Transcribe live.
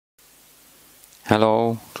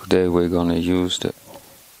Hello, today we're gonna use the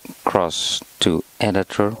Kross 2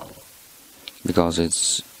 editor because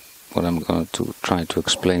it's what I'm going to try to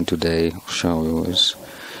explain today, show you is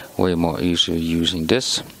way more easier using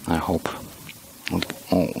this. I hope it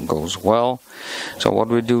all goes well. So what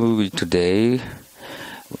we do today,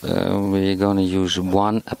 we're gonna use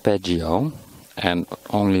one arpeggio and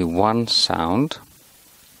only one sound,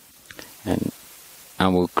 and I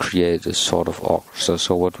will create a sort of orchestra.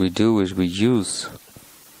 So what we do is we use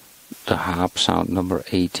the harp sound number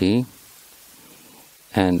 80,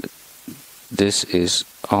 and this is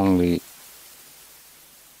only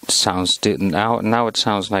sounds now it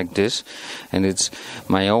sounds like this, and it's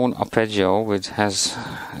my own arpeggio, which has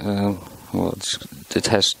it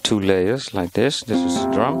has two layers like this. This is the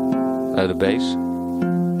drum, the bass,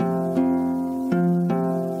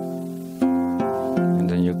 and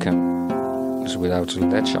then you can without the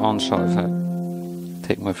latch on. So if I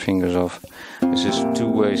take my fingers off, this is a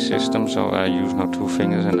two-way system, so I use now two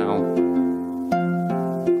fingers, and now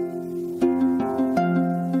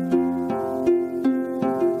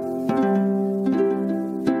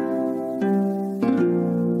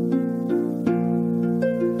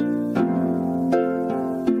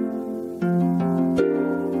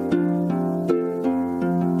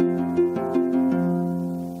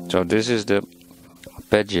so this is the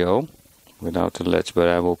arpeggio without the latch, but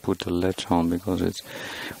I will put the latch on because it's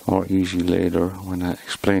more easy later when I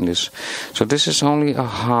explain this. So this is only a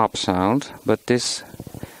harp sound, but this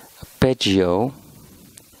arpeggio,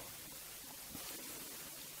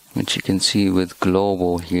 which you can see with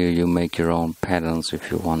global here, you make your own patterns if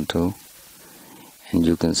you want to, and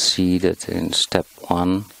you can see that in step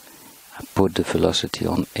 1 I put the velocity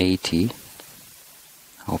on 80.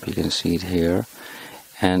 I hope you can see it here,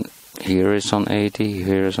 and here is on 80,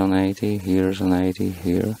 here is on 80, here is on 80,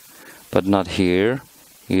 here, but not here.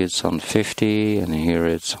 Here it's on 50, and here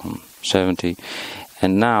it's on 70.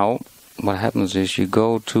 And now what happens is you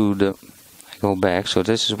go to the, I go back, so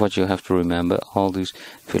this is what you have to remember. All these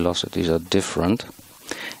velocities are different,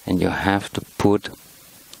 and you have to put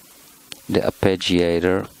the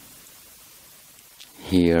arpeggiator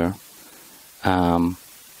here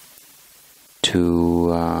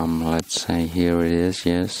let's say here it is,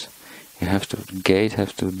 yes. You have to, the gate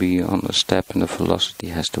has to be on the step and the velocity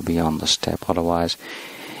has to be on the step, otherwise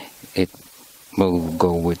it will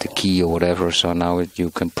go with the key or whatever. So now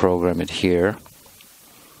you can program it here,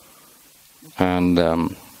 and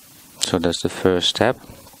so that's the first step.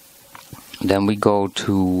 Then we go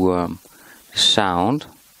to sound,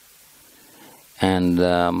 and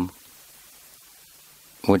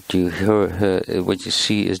what you what you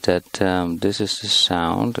see is that this is the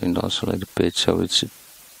sound in the oscillator pitch, so it's a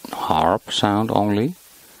harp sound only,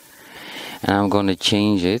 and I'm going to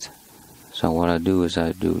change it. So what I do is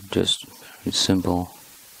I do just very simple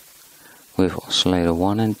with oscillator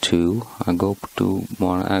 1 and 2. I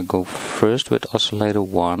go first with oscillator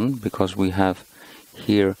 1 because we have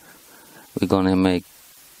here, we're going to make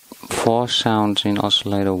 4 sounds in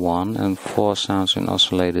oscillator 1 and 4 sounds in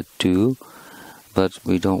oscillator 2, but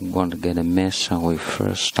we don't want to get a mess, so we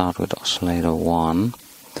first start with oscillator 1,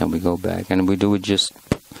 then we go back, and we do it just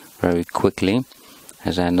very quickly,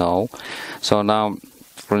 as I know. So now,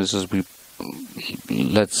 for instance,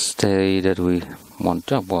 let's say that we want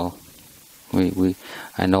to, well,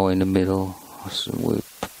 I know in the middle, so we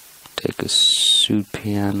take a suit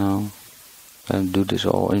piano and do this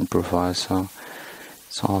all improvised, so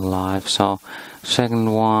it's all live. So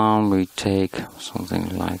second one, we take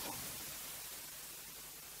something like,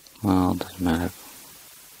 well, doesn't matter.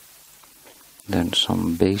 Then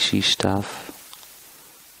some bassy stuff.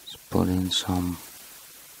 Let's put in some.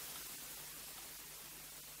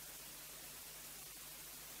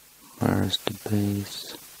 Where is the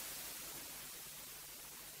bass?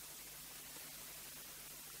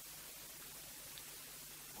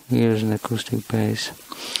 Here's an acoustic bass.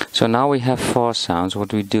 So now we have 4 sounds.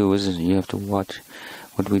 What we do is you have to watch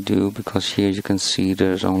what we do, because here you can see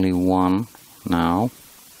there's only one now.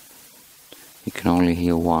 You can only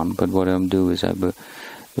hear one, but what I'm doing is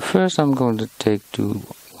first I'm going to take to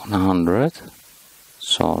 100,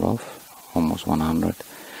 sort of, almost 100.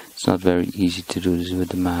 It's not very easy to do this with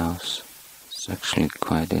the mouse. It's actually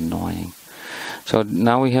quite annoying. So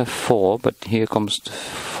now we have 4, but here comes the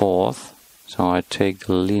 4th. So I take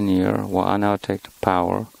the linear, well, I now take the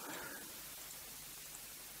power.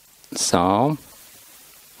 So,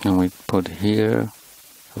 and we put here,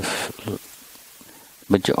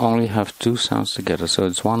 but you only have 2 sounds together, so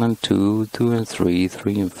it's 1 and 2, 2 and 3,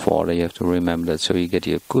 3 and 4. You have to remember that. So you get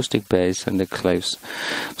the acoustic bass and the claves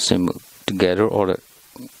cymbal together, or the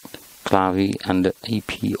clavi and the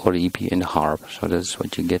EP, or the EP and the harp. So that's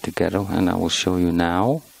what you get together, and I will show you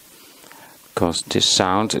now, because this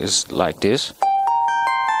sound is like this.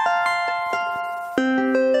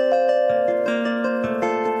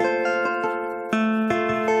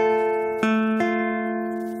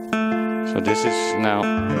 So this is now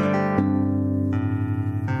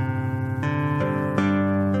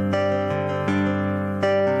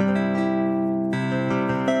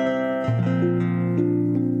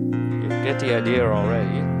get the idea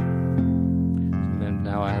already. And then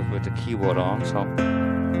now I have with the keyboard on, so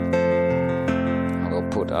I will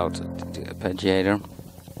put out the arpeggiator.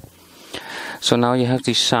 So now you have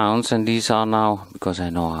these sounds, and these are now, because I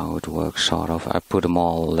know how it works sort of, I put them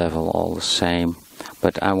all level, all the same.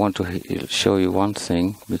 But I want to show you one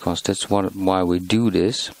thing, because that's why we do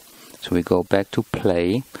this. So we go back to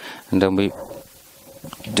play, and then we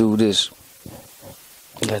do this,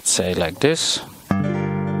 let's say like this.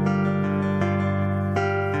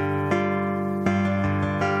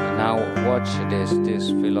 Now watch this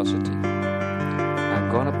velocity. I'm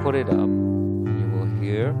gonna put it up, and you will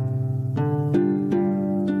hear.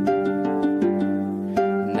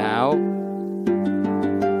 Now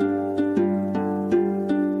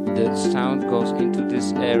the sound goes into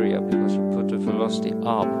this area because we put the velocity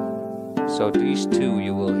up. So these two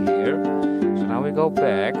you will hear. So now we go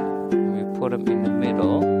back, and we put them in the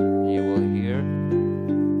middle. You will hear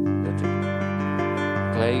that the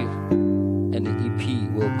clave and the EP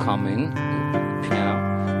will come in, the piano,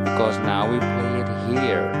 because now we play it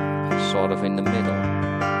here, sort of in the middle.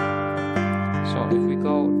 So if we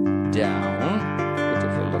go down with the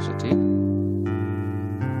velocity,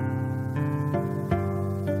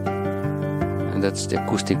 and that's the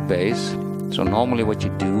acoustic bass. So normally what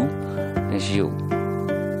you do is you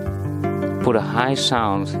put a high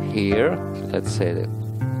sound here, let's say the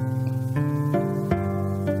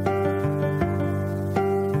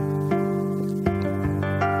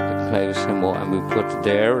clave cymbal, and we put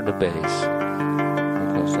there the bass,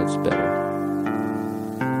 because that's better.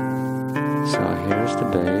 So here's the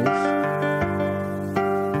bass.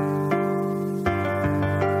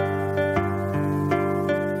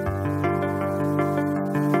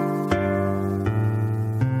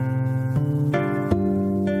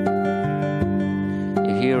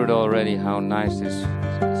 You hear it already how nice this is,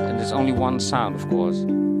 and it's only one sound, of course.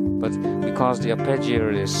 But because the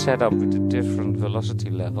arpeggiator is set up with the different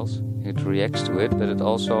velocity levels, it reacts to it, but it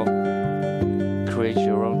also creates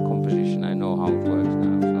your own composition. I know how it works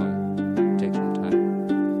now, so it takes some time.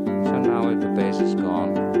 So now the bass is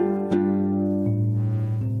gone.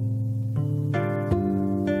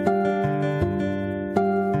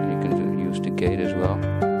 You can use the gate as well.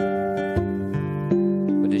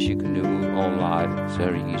 But this you can do all live, it's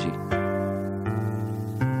very easy.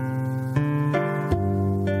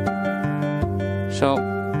 So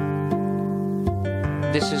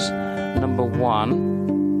this is number 1.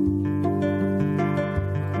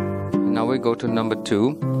 Now we go to number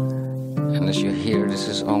 2, and as you hear, this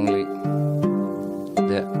is only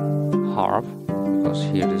the harp, because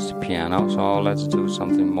here is the piano. So let's do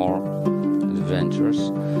something more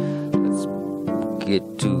adventurous. Let's get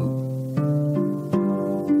to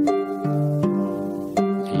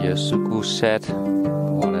Yasuku set,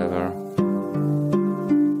 whatever.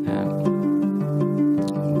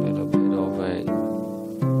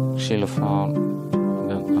 Xylophone, and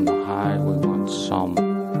then on the high we want some.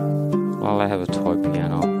 Well, I have a toy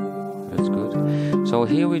piano, that's good. So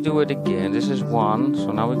here we do it again. This is 1,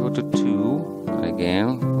 so now we go to 2, and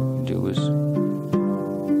again what we do is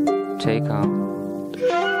take out.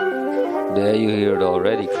 There you hear it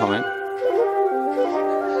already coming.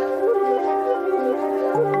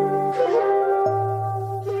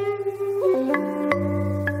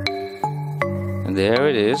 And there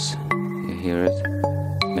it is, you hear it.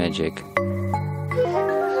 Magic.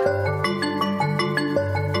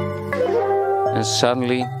 And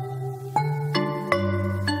suddenly,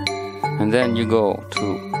 and then you go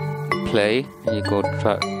to play, and you go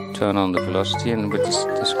turn on the velocity, and with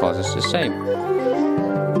this causes the same.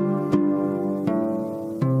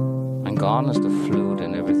 And gone is the flute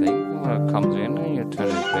and everything. When it comes in, and you turn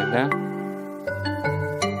it back there.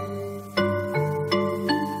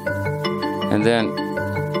 And then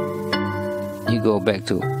you go back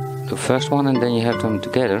to the first one, and then you have them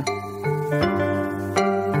together.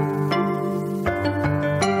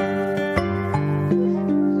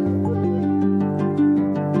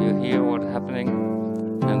 You hear what's happening,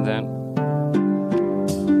 and then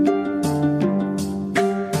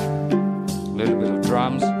a little bit of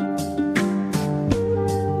drums.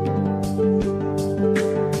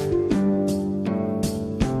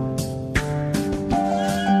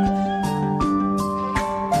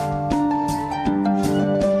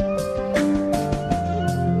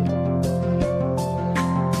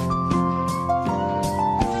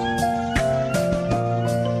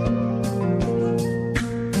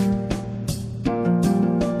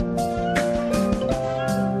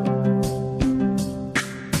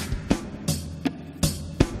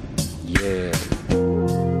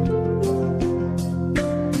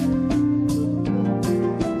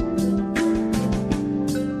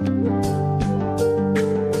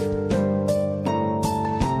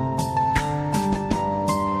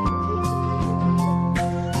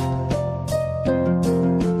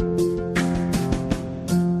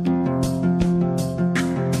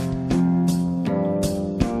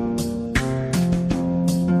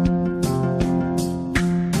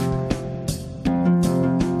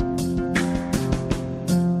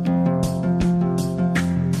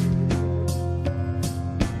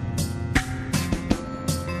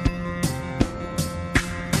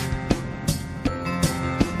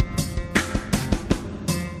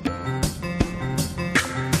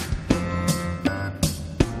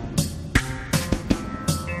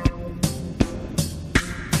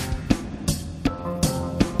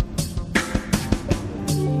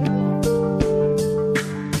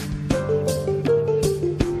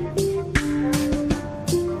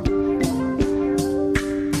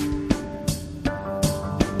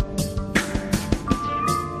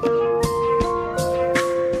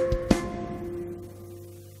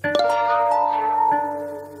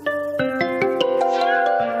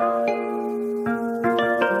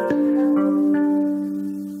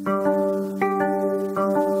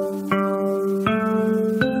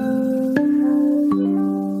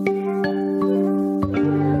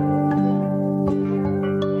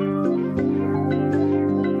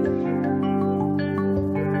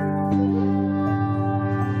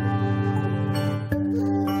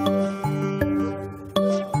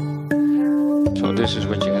 So this is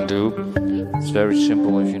what you can do. It's very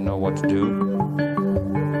simple if you know what to do.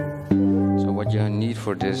 So what you need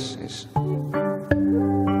for this is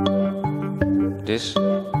this.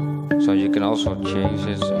 So you can also change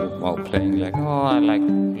it while playing, like, oh, I like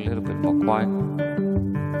a little bit more quiet.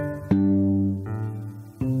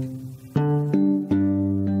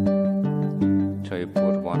 So you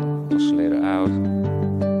put one oscillator out.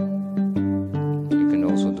 You can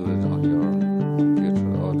also do it on your computer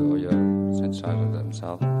or your synthesizer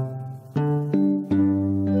themselves.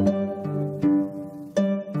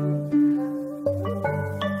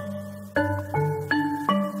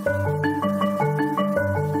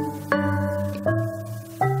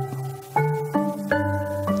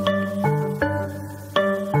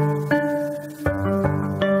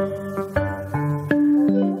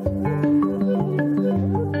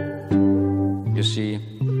 You see,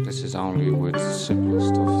 this is only with the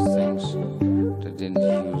simplest of things. They didn't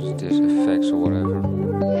use these effects or whatever.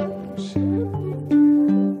 Let me see.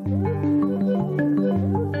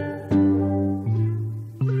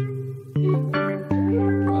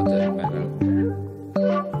 Oh, doesn't matter.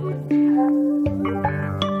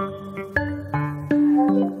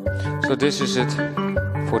 So this is it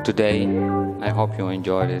for today. I hope you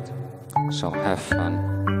enjoyed it. So have fun.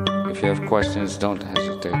 If you have questions, don't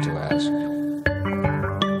hesitate to ask.